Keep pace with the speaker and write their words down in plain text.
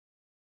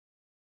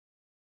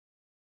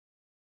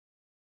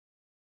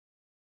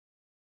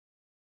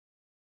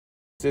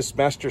This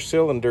master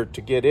cylinder, to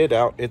get it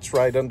out, it's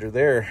right under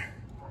there.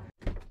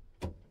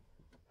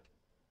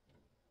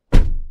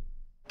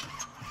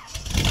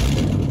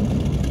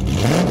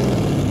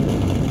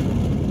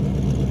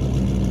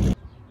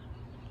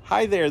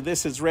 Hi there,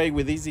 this is Ray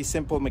with Easy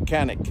Simple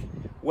Mechanic.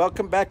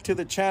 Welcome back to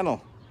the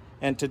channel.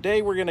 And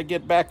today we're going to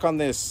get back on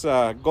this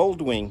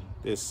Goldwing,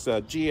 this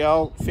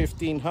GL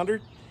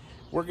 1500.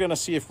 We're going to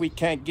see if we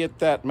can't get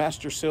that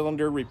master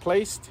cylinder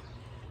replaced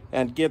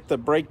and get the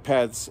brake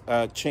pads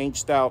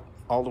changed out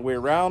all the way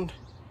around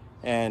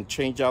and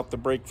change out the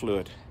brake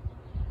fluid.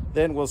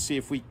 Then we'll see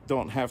if we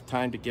don't have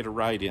time to get a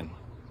ride in.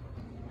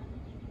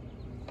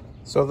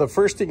 So the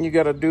first thing you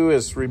got to do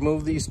is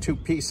remove these two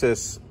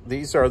pieces.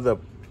 These are the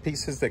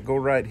pieces that go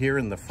right here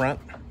in the front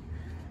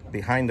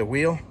behind the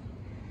wheel,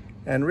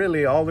 and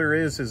really all there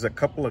is a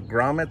couple of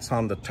grommets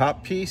on the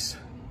top piece,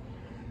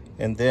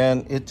 and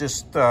then it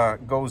just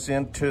goes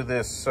into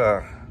this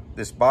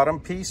this bottom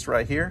piece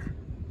right here.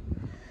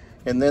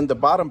 And then the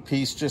bottom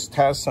piece just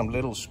has some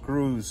little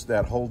screws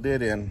that hold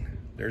it in.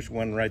 There's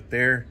one right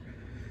there.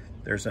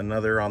 There's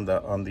another on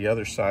the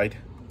other side,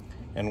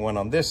 and one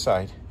on this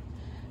side.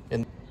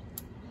 And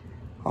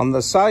on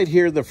the side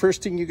here, the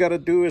first thing you got to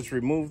do is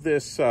remove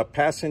this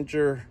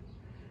passenger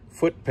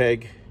foot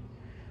peg.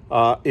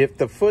 If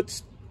the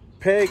foot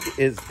peg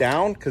is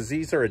down, because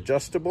these are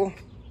adjustable,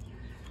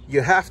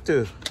 you have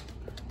to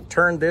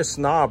turn this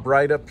knob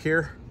right up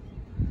here.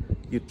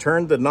 You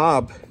turn the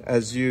knob.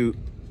 As you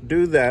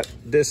do that,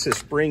 this is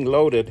spring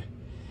loaded,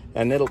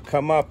 and it'll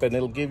come up and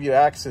it'll give you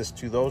access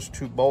to those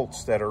two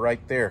bolts that are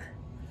right there.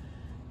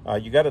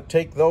 You got to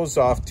take those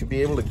off to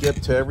be able to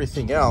get to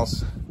everything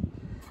else.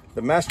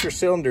 The master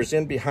cylinder's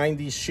in behind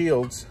these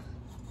shields,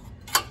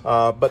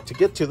 but to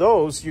get to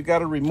those, you got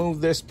to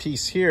remove this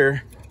piece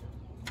here.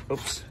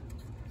 Oops.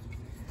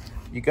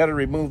 You got to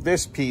remove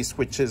this piece,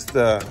 which is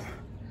the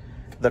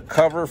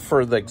cover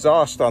for the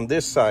exhaust on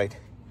this side.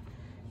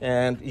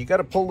 And you got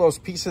to pull those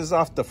pieces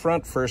off the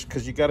front first,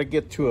 because you got to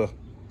get to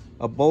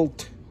a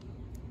bolt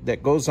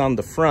that goes on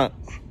the front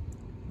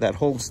that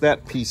holds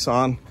that piece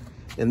on.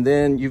 And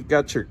then you've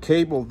got your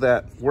cable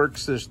that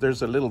works.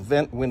 There's a little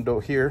vent window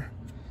here.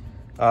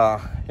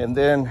 And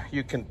then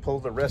you can pull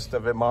the rest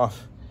of them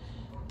off,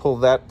 pull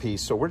that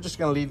piece. So we're just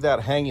going to leave that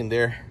hanging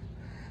there.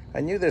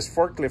 I knew this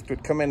forklift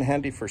would come in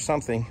handy for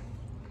something,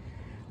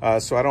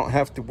 so I don't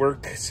have to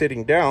work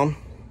sitting down.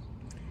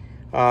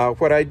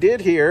 What I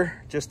did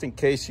here, just in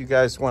case you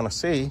guys want to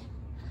see,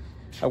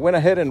 I went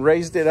ahead and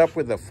raised it up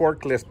with the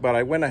forklift, but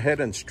I went ahead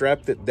and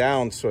strapped it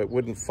down so it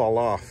wouldn't fall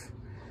off.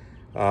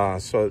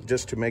 So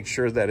just to make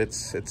sure that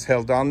it's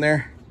held on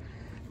there.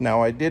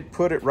 Now I did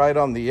put it right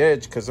on the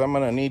edge, because I'm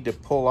going to need to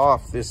pull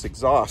off this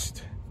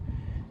exhaust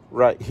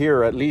right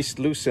here, at least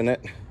loosen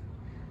it,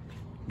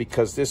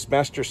 because this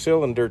master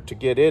cylinder, to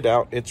get it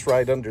out, it's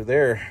right under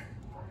there.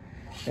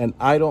 And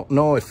I don't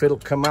know if it'll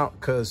come out,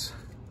 because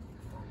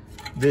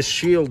this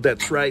shield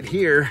that's right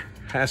here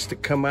has to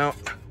come out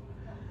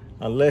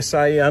unless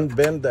I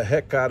unbend the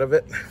heck out of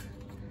it.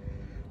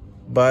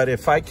 But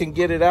if I can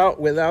get it out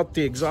without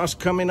the exhaust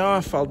coming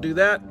off, I'll do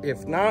that.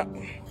 If not,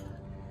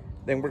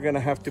 then we're gonna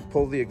have to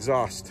pull the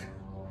exhaust.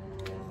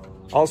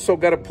 Also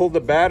got to pull the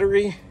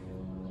battery,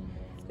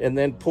 and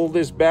then pull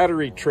this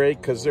battery tray,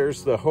 because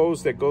there's the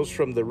hose that goes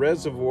from the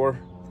reservoir.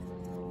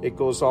 It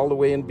goes all the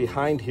way in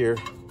behind here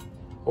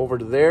over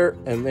to there,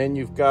 and then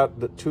you've got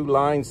the two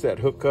lines that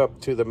hook up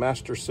to the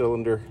master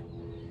cylinder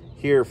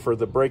here for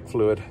the brake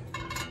fluid.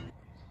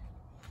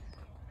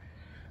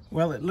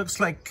 Well, it looks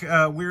like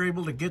we're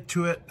able to get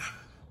to it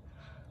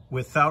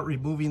without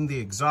removing the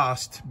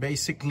exhaust.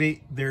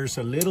 Basically, there's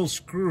a little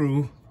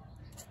screw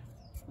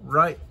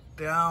right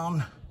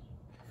down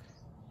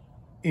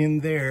in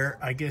there.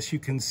 I guess you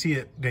can see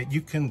it, that you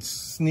can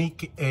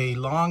sneak a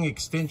long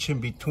extension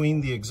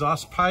between the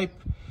exhaust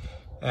pipe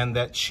and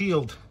that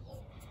shield,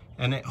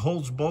 and it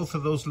holds both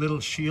of those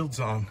little shields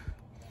on.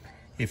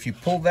 If you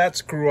pull that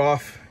screw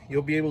off,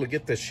 you'll be able to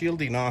get the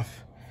shielding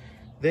off.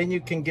 Then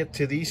you can get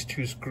to these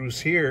two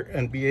screws here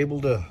and be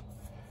able to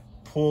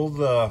pull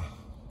the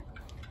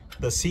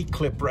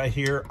C-clip right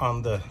here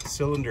on the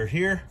cylinder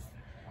here.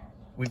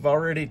 We've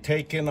already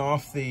taken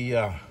off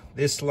the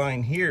this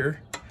line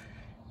here.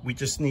 We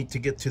just need to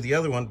get to the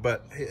other one,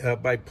 but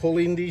by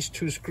pulling these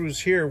two screws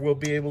here, we'll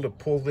be able to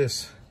pull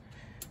this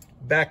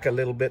back a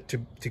little bit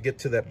to get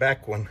to that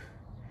back one.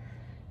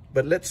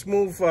 But let's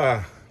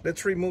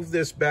remove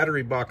this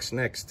battery box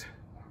next.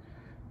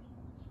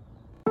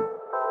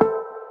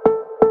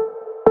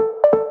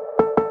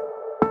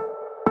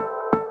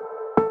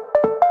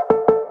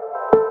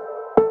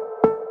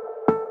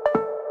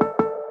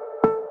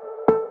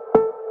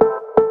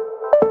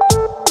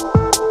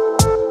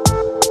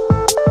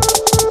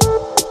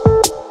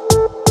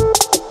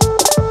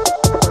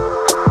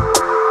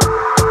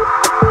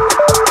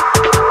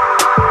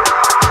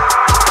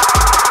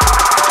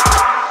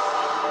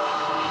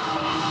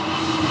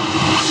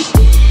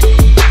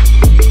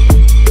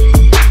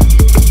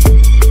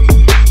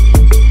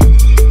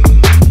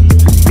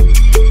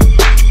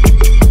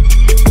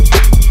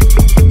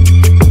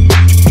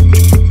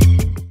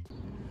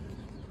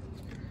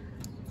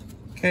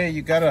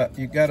 you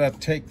gotta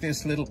take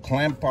this little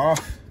clamp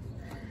off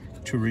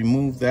to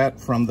remove that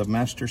from the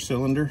master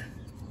cylinder.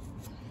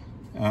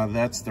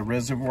 That's the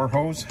reservoir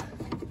hose,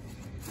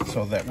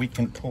 so that we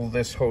can pull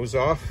this hose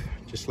off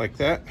just like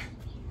that.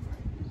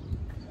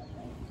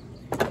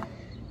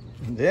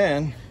 And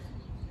then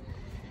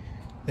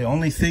the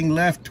only thing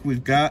left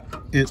we've got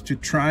is to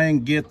try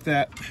and get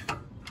that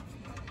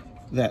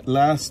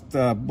last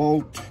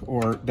bolt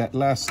or that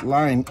last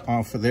line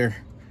off of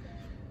there.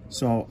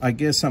 So I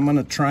guess I'm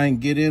gonna try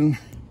and get in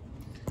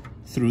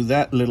through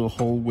that little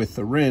hole with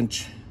the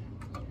wrench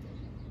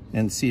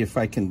and see if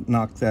I can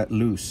knock that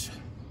loose.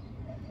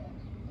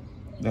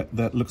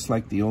 That looks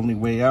like the only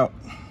way out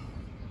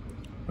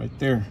right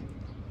there.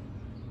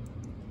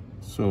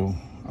 So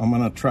I'm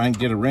gonna try and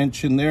get a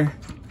wrench in there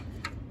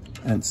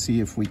and see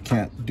if we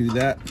can't do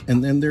that.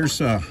 And then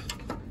there's a,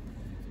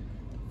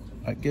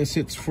 I guess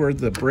it's for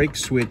the brake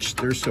switch,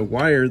 there's a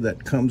wire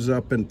that comes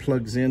up and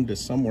plugs into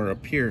somewhere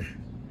up here.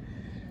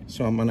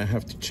 So I'm gonna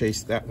have to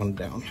chase that one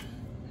down.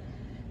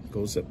 It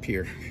goes up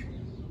here.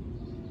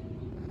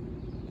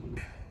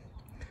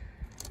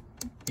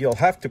 You'll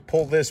have to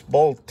pull this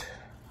bolt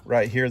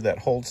right here that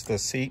holds the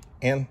seat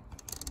in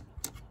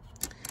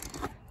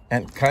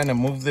and kind of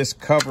move this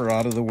cover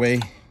out of the way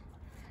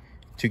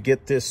to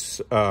get this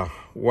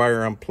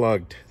wire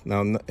unplugged.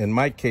 Now in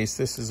my case,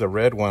 this is a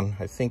red one.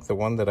 I think the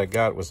one that I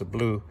got was a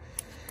blue,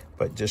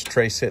 but just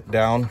trace it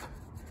down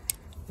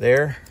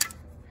there.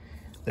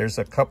 There's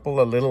a couple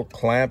of little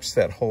clamps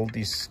that hold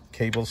these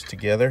cables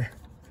together,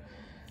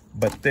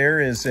 but there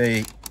is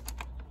a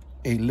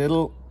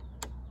little,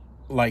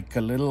 like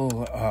a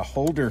little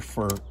holder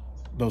for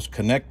those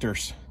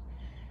connectors.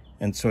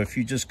 And so if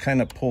you just kind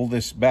of pull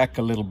this back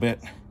a little bit,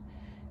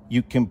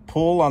 you can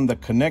pull on the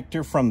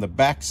connector from the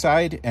back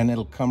side and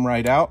it'll come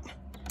right out.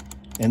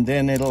 And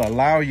then it'll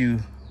allow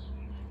you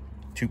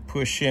to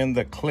push in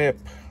the clip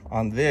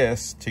on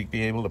this to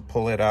be able to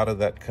pull it out of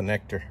that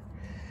connector.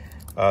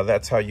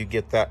 That's how you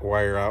get that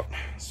wire out.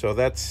 So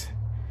that's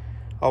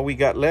all we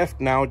got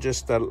left now,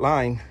 just that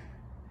line,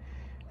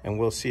 and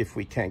we'll see if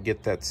we can't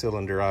get that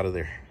cylinder out of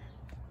there.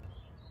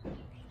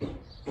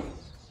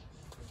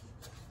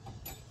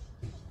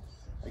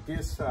 I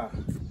guess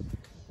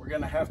we're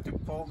gonna have to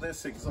pull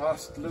this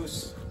exhaust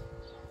loose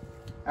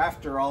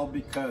after all,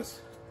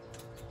 because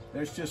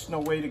there's just no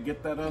way to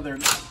get that other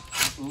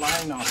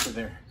line off of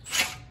there.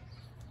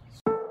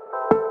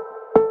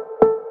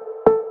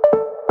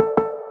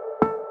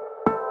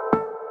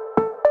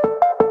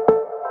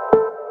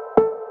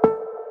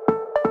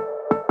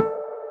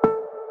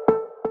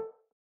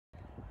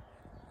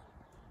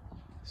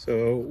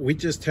 So we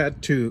just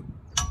had to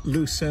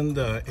loosen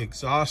the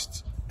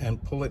exhaust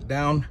and pull it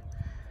down.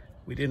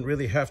 We didn't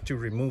really have to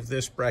remove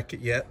this bracket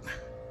yet.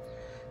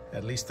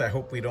 At least I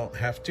hope we don't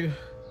have to.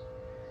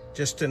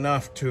 Just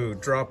enough to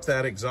drop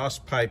that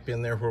exhaust pipe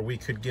in there where we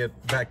could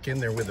get back in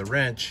there with a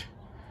wrench.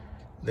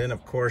 Then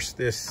of course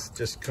this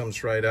just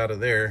comes right out of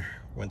there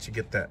once you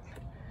get that.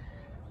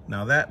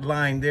 Now that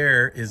line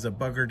there is a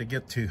bugger to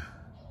get to.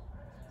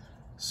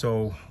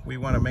 So we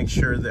want to make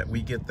sure that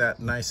we get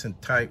that nice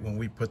and tight when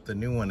we put the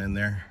new one in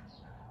there.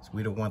 So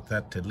we don't want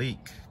that to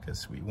leak,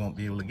 because we won't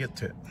be able to get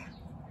to it.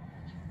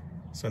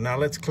 So now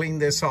let's clean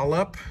this all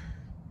up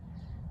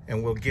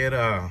and we'll get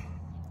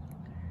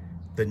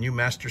the new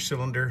master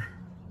cylinder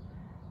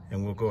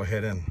and we'll go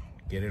ahead and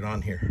get it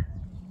on here.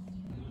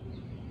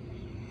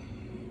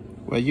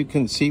 Well, you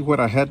can see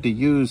what I had to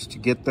use to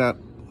get that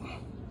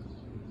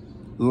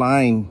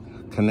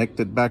line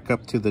connected back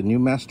up to the new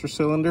master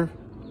cylinder.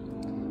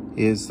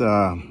 Is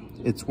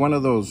it's one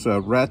of those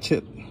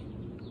ratchet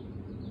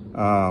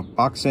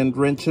box end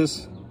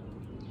wrenches,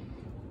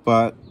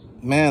 but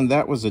man,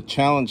 that was a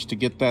challenge to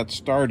get that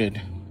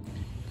started.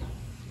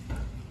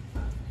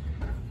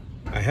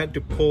 I had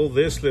to pull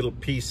this little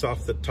piece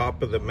off the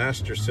top of the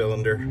master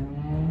cylinder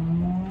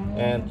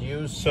and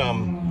use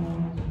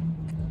some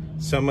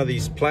of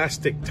these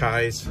plastic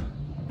ties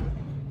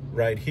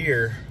right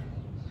here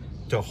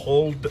to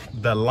hold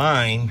the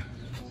line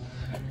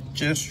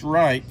just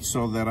right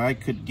so that I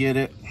could get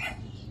it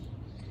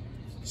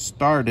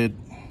started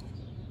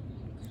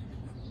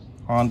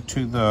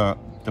onto the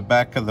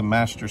back of the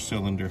master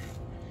cylinder.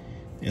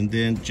 And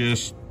then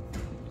just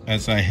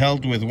as I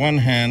held with one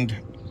hand,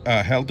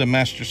 held the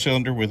master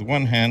cylinder with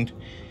one hand,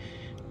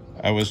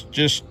 I was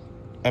just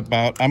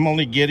about, I'm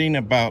only getting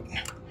about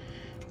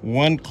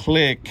one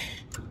click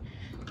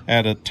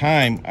at a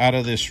time out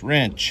of this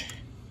wrench.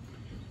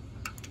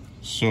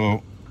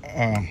 So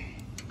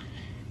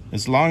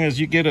as long as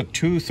you get a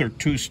tooth or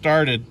two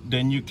started,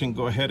 then you can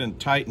go ahead and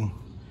tighten.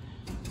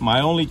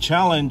 My only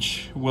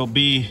challenge will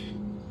be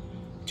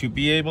to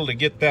be able to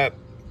get that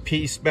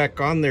piece back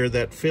on there,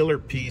 that filler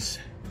piece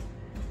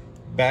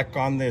back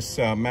on this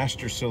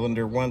master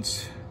cylinder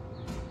once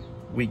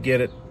we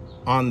get it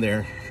on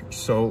there.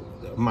 So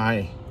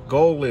my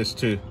goal is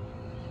to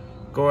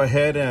go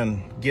ahead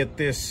and get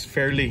this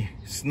fairly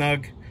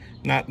snug,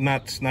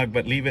 not snug,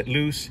 but leave it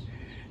loose,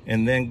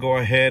 and then go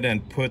ahead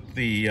and put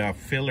the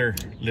filler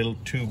little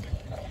tube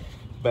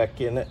back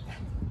in it.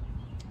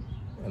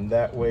 And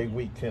that way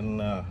we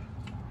can,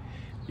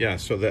 yeah,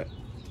 so that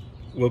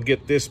we'll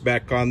get this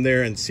back on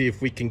there and see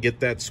if we can get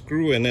that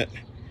screw in it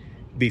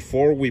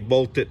before we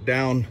bolt it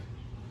down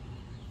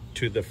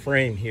to the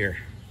frame here.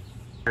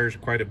 There's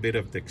quite a bit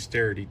of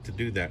dexterity to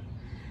do that.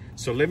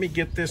 So let me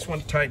get this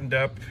one tightened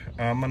up.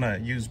 I'm gonna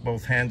use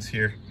both hands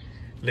here.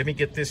 Let me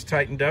get this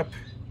tightened up,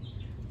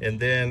 and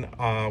then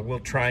we'll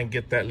try and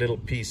get that little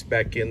piece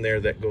back in there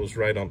that goes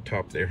right on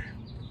top there.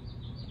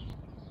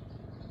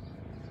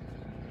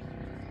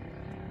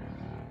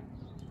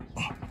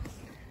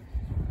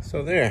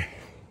 So there,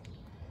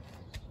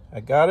 I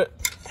got it.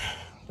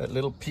 That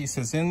little piece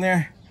is in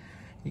there.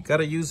 You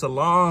gotta use a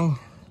long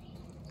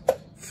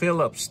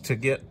Phillips to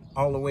get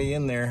all the way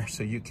in there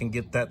so you can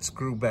get that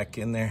screw back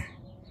in there.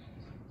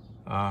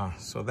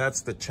 So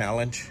that's the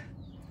challenge.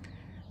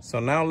 So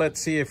now let's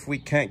see if we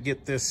can't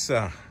get this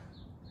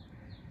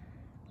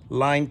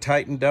line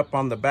tightened up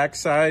on the back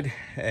side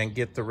and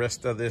get the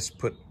rest of this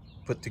put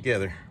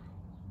together.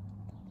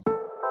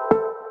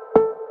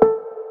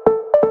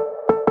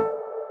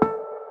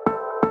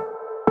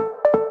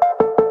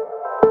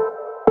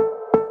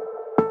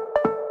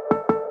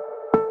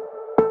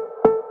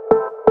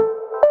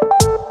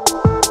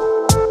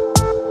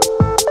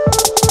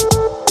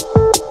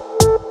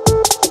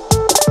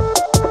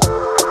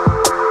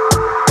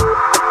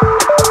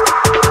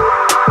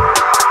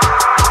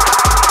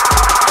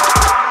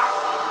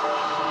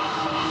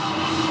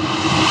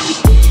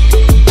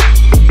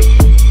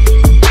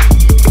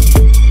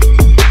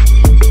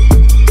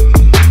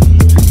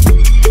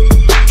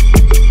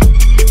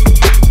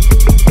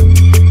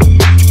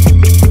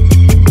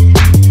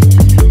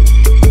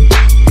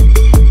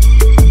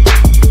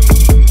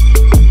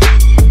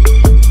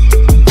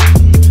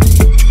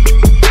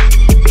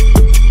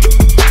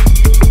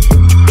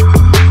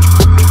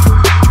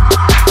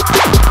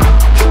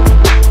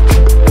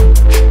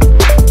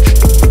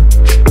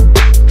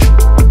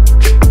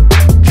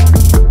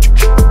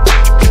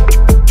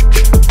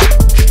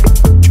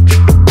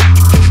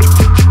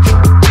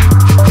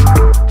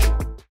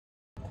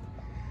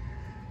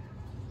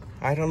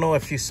 I don't know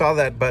if you saw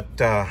that, but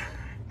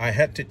I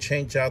had to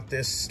change out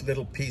this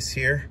little piece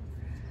here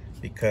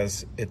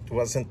because it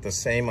wasn't the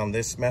same on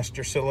this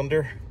master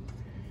cylinder.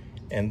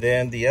 And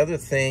then the other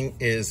thing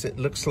is, it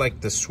looks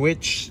like the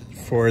switch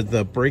for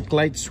the brake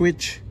light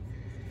switch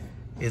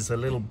is a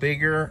little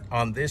bigger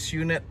on this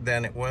unit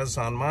than it was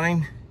on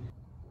mine.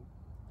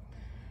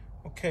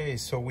 Okay,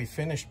 so we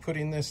finished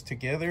putting this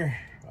together.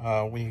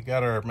 We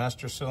got our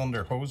master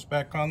cylinder hose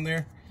back on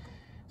there.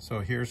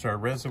 So here's our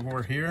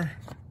reservoir here.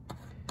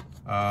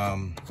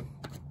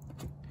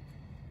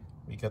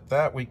 We got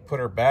that. We put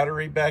our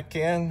battery back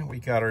in. We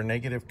got our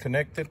negative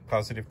connected,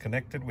 positive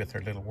connected with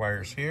our little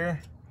wires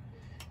here.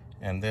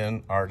 And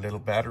then our little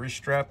battery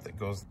strap that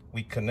goes.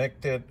 We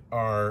connected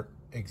our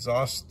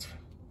exhaust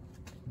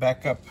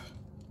back up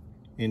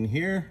in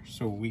here.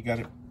 So we got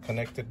it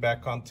connected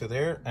back onto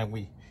there, and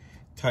we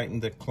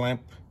tightened the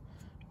clamp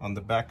on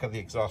the back of the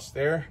exhaust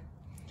there.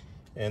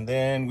 And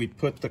then we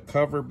put the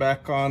cover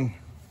back on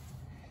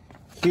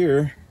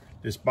here.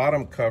 This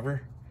bottom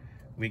cover,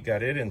 we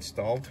got it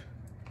installed.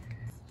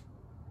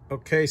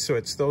 Okay, so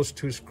it's those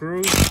two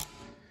screws.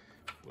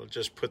 We'll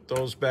just put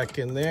those back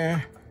in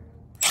there.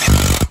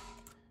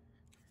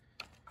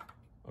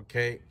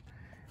 Okay,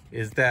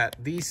 is that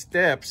these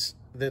steps,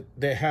 that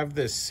they have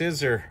this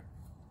scissor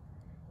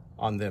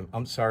on them.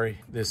 I'm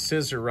sorry, this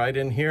scissor right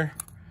in here.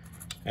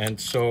 And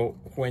so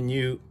when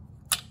you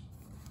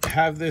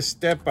have this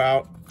step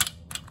out,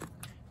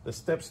 the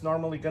step's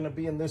normally gonna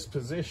be in this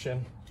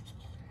position.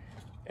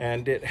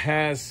 And it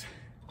has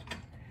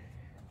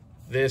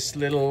this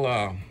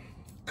little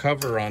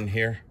cover on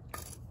here.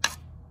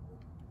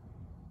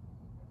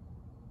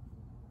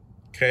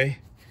 Okay,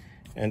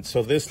 and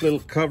so this little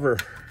cover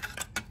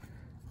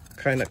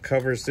kind of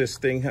covers this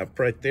thing up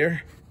right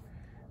there.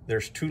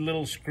 There's two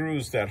little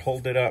screws that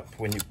hold it up.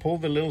 When you pull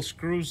the little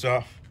screws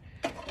off,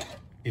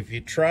 if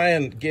you try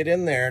and get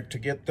in there to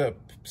get the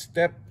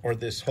step or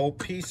this whole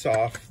piece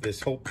off,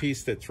 this whole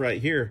piece that's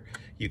right here,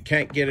 you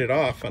can't get it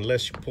off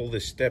unless you pull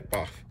this step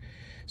off.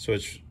 So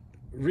it's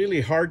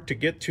really hard to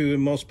get to,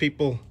 and most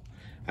people,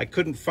 I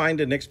couldn't find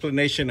an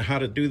explanation how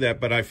to do that,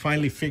 but I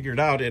finally figured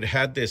out it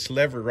had this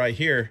lever right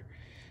here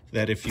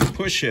that if you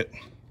push it,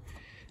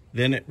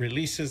 then it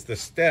releases the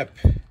step.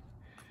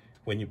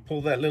 When you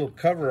pull that little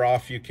cover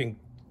off, you can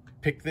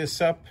pick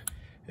this up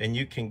and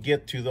you can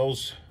get to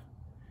those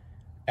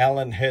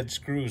Allen head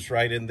screws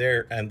right in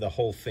there, and the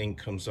whole thing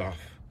comes off.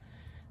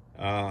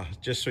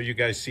 Just so you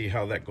guys see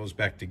how that goes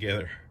back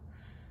together.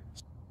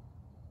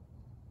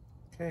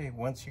 Okay,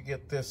 once you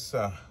get this,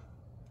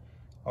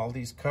 all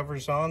these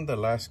covers on, the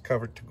last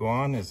cover to go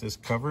on is this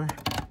cover,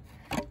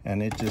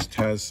 and it just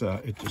has,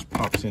 it just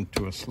pops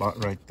into a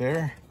slot right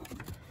there,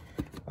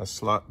 a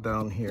slot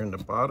down here in the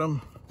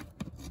bottom.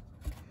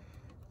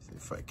 See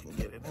if I can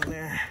get it in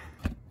there.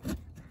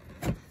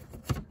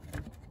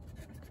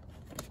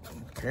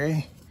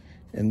 Okay,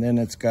 and then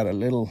it's got a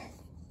little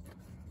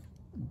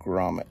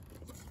grommet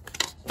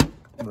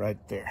right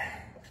there.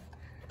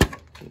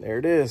 And there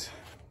it is.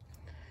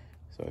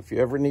 So if you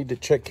ever need to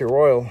check your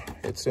oil,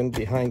 it's in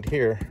behind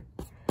here.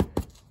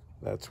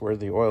 That's where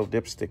the oil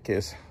dipstick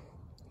is.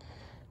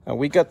 And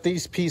we got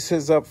these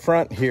pieces up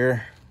front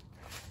here,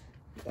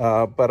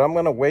 but I'm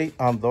gonna wait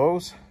on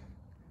those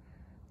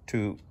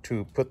to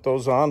put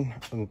those on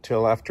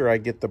until after I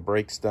get the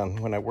brakes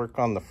done. When I work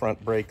on the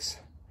front brakes,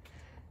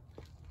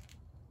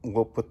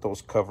 we'll put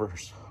those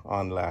covers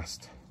on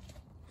last.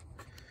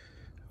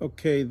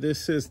 Okay,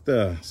 this is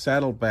the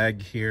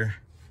saddlebag here.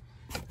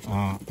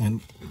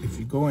 And if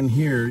you go in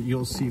here,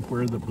 you'll see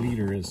where the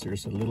bleeder is.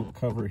 There's a little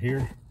cover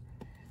here,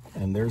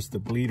 and there's the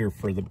bleeder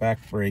for the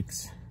back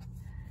brakes.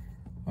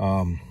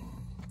 I'm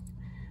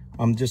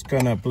just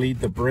gonna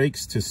bleed the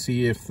brakes to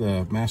see if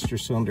the master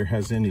cylinder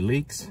has any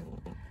leaks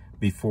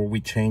before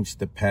we change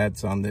the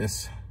pads on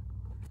this.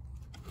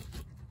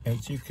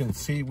 As you can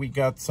see, we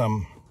got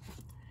some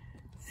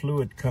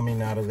fluid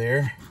coming out of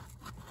there,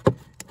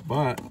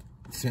 but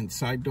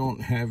since I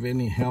don't have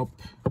any help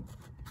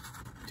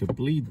to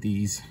bleed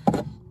these,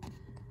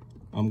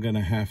 I'm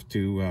gonna have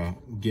to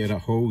get a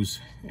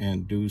hose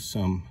and do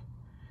some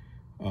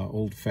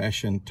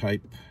old-fashioned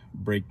type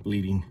brake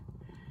bleeding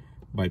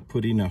by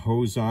putting a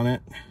hose on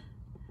it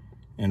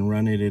and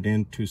running it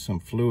into some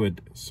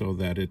fluid so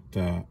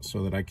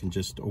that I can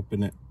just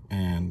open it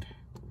and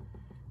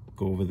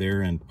go over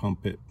there and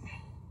pump it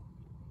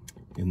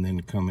and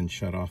then come and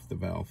shut off the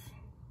valve.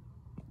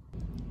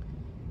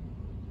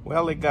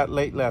 Well, it got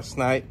late last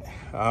night,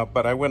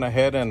 but I went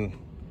ahead and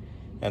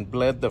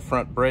bled the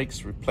front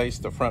brakes,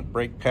 replaced the front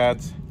brake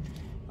pads.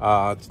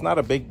 It's not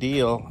a big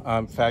deal.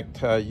 In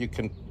fact, you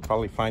can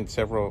probably find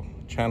several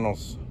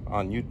channels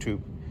on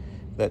YouTube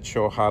that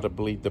show how to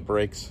bleed the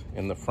brakes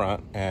in the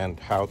front and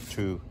how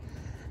to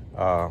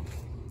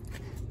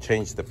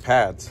change the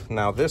pads.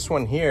 Now this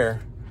one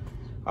here,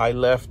 I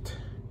left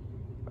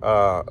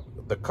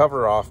the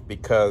cover off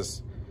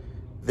because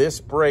this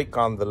brake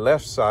on the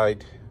left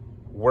side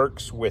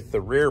works with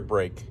the rear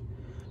brake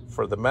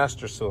for the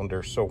master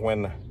cylinder. So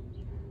when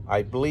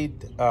I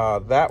bleed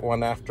that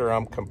one after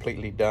I'm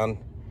completely done,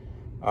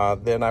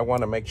 then I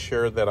want to make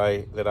sure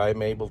that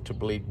I'm able to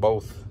bleed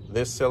both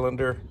this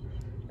cylinder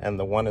and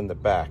the one in the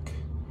back.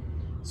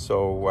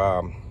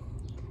 So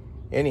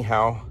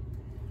anyhow,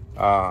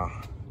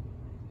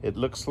 it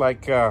looks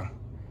like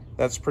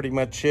that's pretty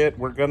much it.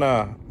 We're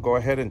gonna go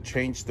ahead and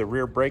change the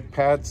rear brake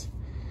pads.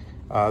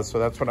 So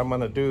that's what I'm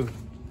gonna do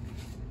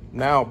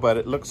now, but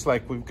it looks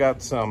like we've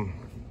got some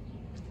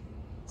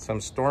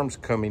storms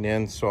coming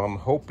in, so I'm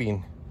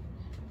hoping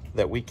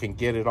that we can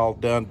get it all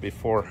done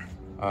before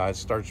it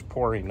starts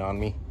pouring on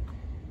me.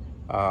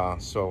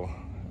 So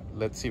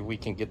let's see if we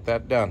can get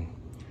that done.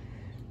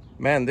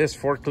 Man, this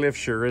forklift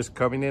sure is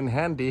coming in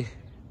handy.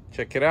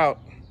 Check it out.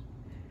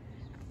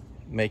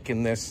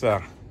 Making this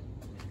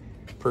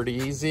pretty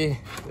easy.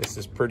 This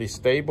is pretty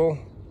stable.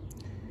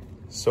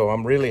 So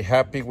I'm really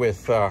happy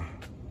with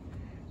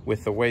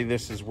the way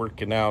this is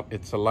working out.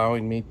 It's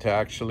allowing me to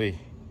actually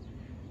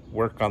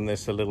work on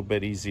this a little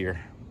bit easier.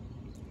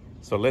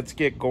 So let's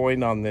get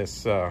going on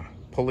this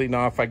pulling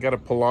off. I got to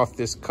pull off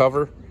this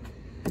cover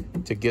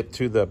to get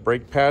to the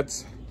brake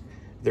pads.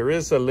 There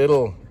is a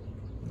little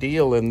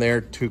deal in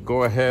there to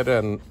go ahead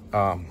and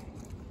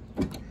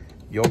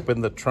you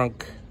open the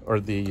trunk or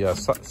the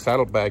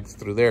saddlebags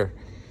through there.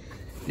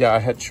 Yeah, I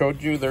had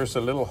showed you there's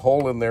a little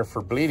hole in there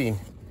for bleeding,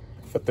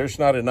 but there's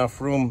not enough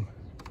room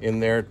in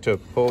there to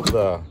pull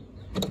the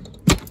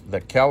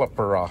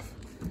caliper off.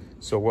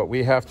 So what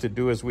we have to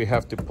do is we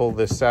have to pull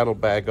this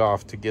saddlebag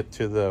off to get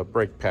to the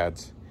brake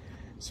pads.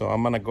 So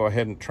I'm gonna go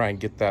ahead and try and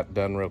get that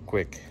done real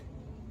quick.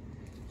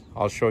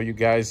 I'll show you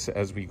guys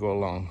as we go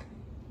along.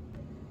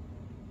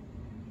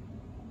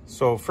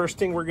 So first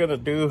thing we're gonna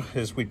do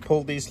is we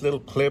pull these little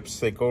clips.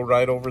 They go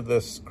right over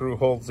the screw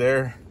holes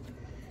there.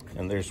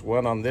 And there's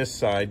one on this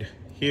side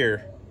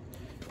here.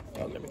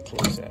 Let me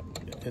close that.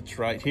 It's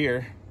right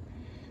here.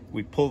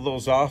 We pull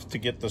those off to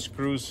get the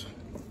screws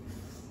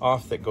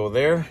off that go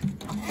there.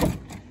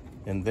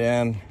 And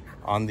then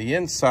on the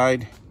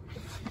inside,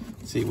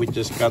 see, we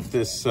just got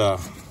this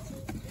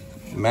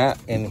mat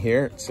in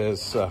here. It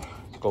says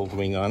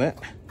Goldwing on it.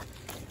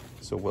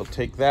 So we'll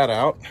take that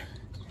out.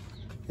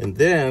 And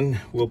then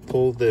we'll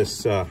pull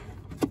this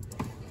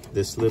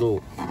this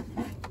little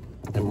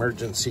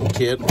emergency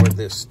kit or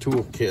this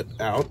tool kit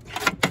out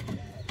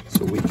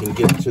so we can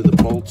get to the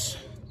bolts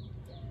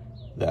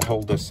that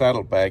hold the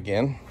saddlebag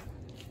in.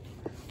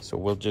 So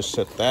we'll just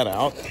set that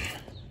out.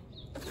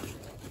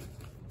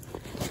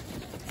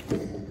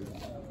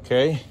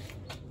 Okay.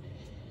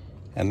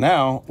 And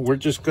now we're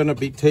just going to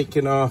be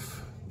taking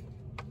off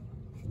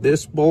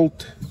this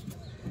bolt,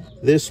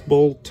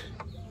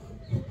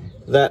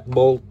 that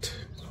bolt,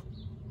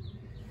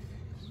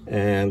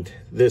 and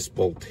this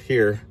bolt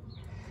here.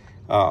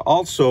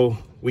 Also,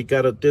 we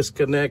got to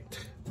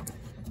disconnect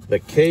the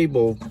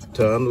cable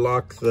to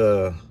unlock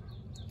the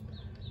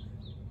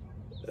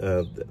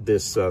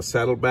this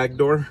saddlebag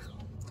door.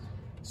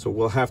 So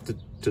we'll have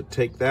to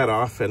take that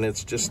off, and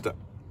it's just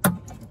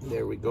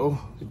there we go.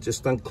 We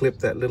just unclip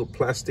that little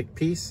plastic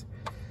piece,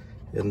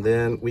 and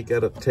then we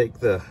got to take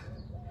the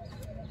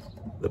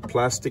the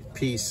plastic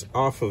piece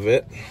off of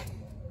it.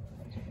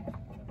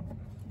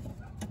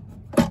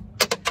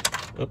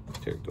 Oh,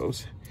 there it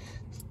goes.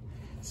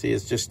 See,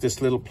 it's just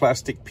this little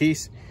plastic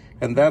piece,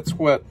 and that's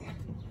what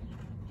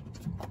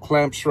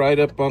clamps right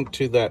up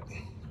onto that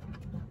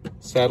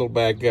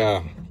saddlebag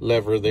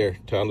lever there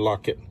to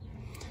unlock it.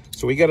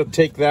 So we got to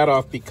take that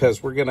off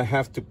because we're going to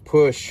have to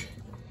push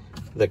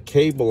the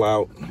cable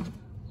out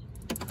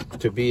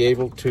to be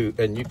able to,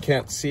 and you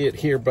can't see it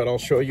here, but I'll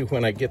show you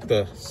when I get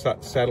the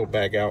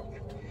saddlebag out.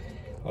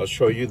 I'll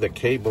show you the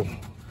cable.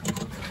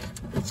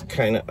 It's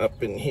kind of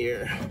up in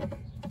here,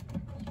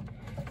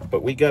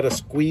 but we got to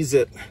squeeze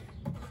it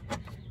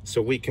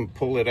so we can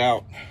pull it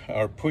out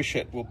or push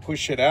it. We'll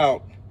push it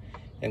out,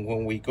 and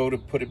when we go to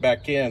put it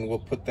back in, we'll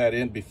put that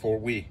in before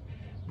we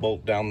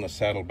bolt down the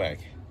saddlebag.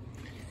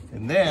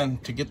 And then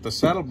to get the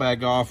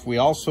saddlebag off, we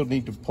also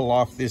need to pull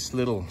off this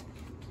little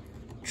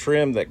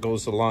trim that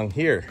goes along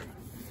here.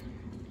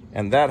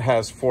 And that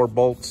has 4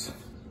 bolts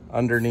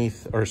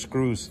underneath, or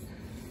screws,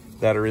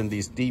 that are in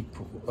these deep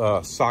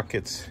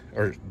sockets,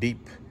 or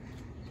deep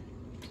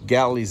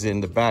galleys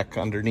in the back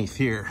underneath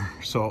here.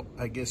 So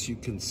I guess you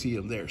can see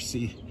them there.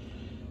 See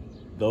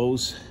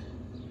those?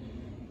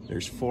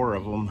 There's 4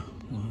 of them.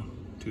 1,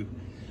 2,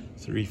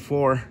 3,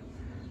 4.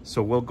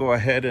 So we'll go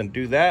ahead and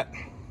do that.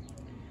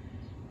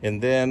 And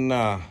then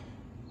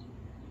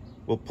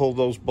we'll pull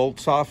those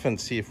bolts off and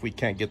see if we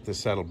can't get the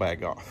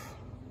saddlebag off.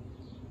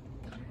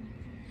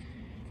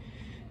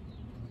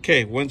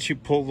 Okay, once you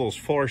pull those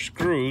 4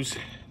 screws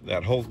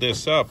that hold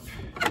this up,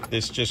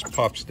 this just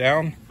pops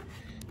down,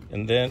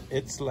 and then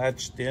it's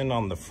latched in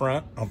on the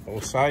front on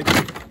both sides.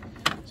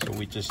 So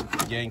we just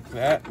yank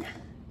that.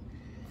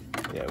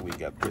 Yeah, we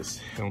got this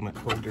helmet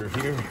holder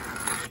here.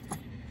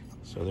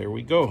 So there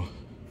we go.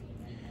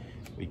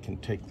 We can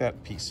take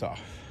that piece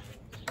off.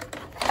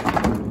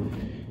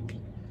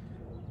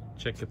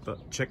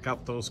 Check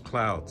out those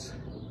clouds.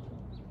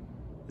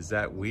 Is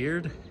that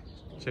weird?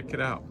 Check it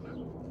out.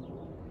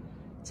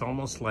 It's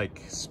almost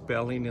like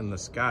spelling in the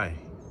sky.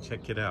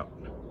 Check it out.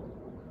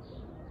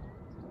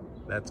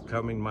 That's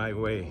coming my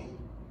way.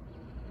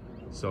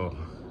 So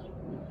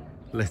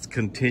let's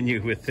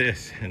continue with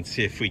this and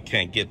see if we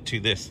can't get to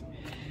this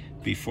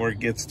before it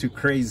gets too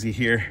crazy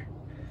here.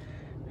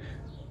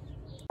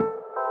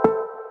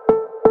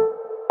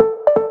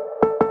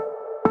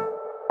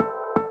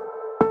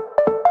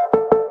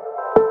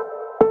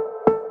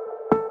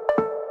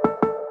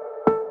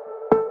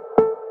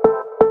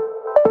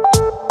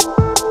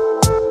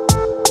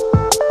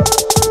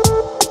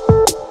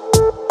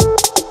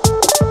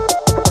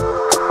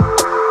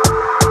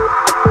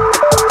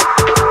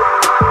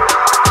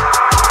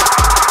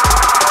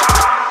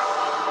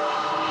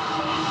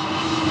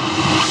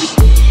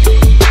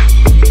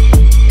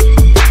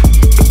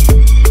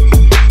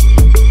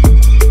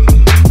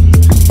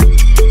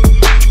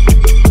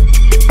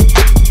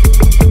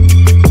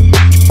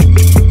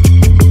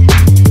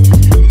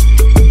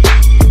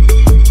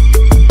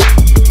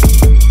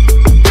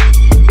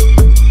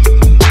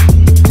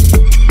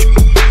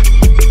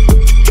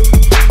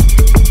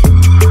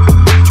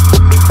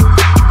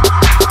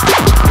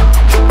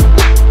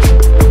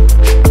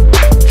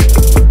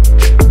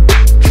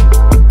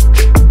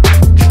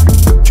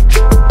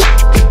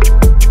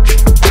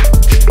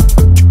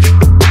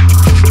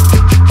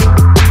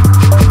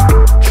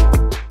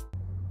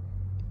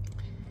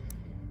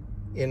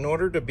 In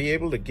order to be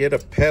able to get a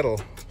pedal,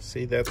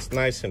 see, that's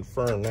nice and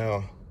firm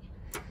now,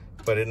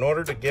 but in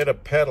order to get a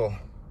pedal,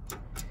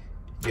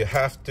 you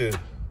have to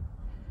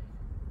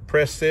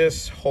press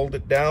this, hold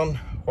it down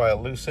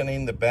while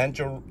loosening the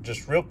banjo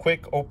just real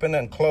quick, open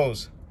and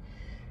close.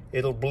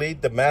 It'll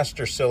bleed the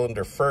master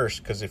cylinder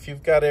first, because if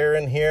you've got air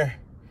in here,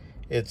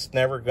 it's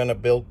never going to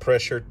build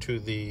pressure to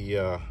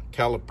the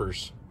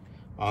calipers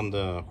on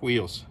the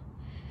wheels.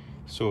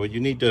 So you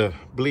need to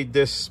bleed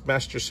this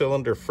master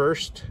cylinder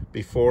first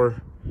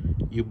before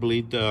you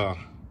bleed the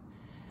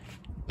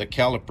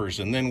calipers.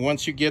 And then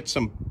once you get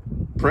some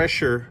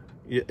pressure,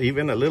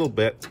 even a little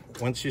bit,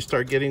 once you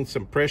start getting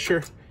some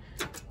pressure,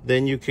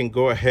 then you can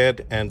go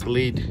ahead and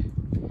bleed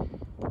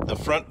the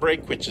front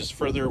brake, which is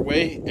further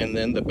away, and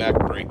then the back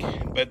brake.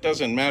 But it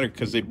doesn't matter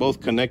because they both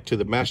connect to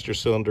the master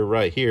cylinder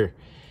right here.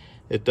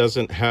 It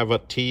doesn't have a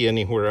T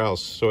anywhere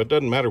else, so it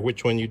doesn't matter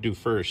which one you do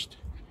first.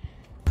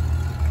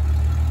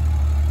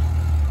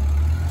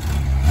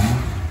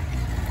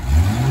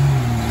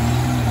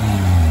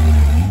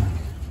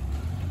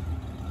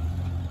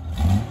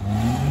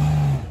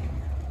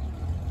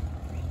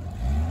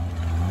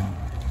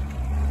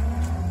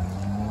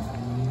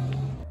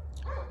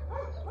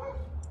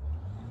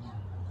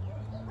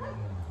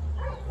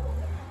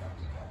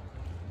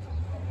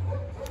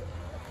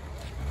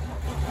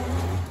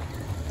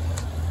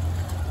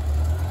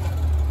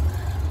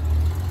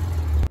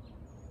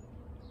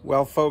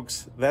 Well,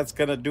 folks, that's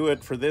going to do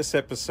it for this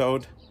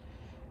episode.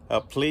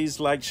 Please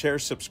like, share,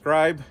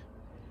 subscribe,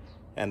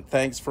 and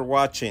thanks for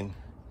watching.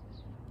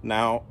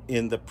 Now,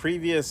 in the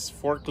previous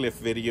forklift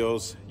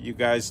videos, you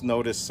guys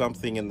noticed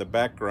something in the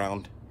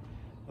background.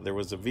 There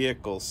was a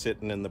vehicle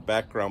sitting in the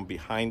background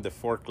behind the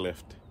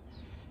forklift.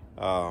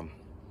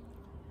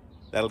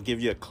 That'll give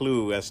you a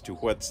clue as to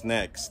what's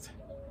next.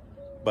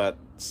 But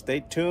stay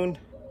tuned,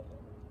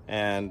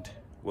 and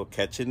we'll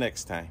catch you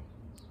next time.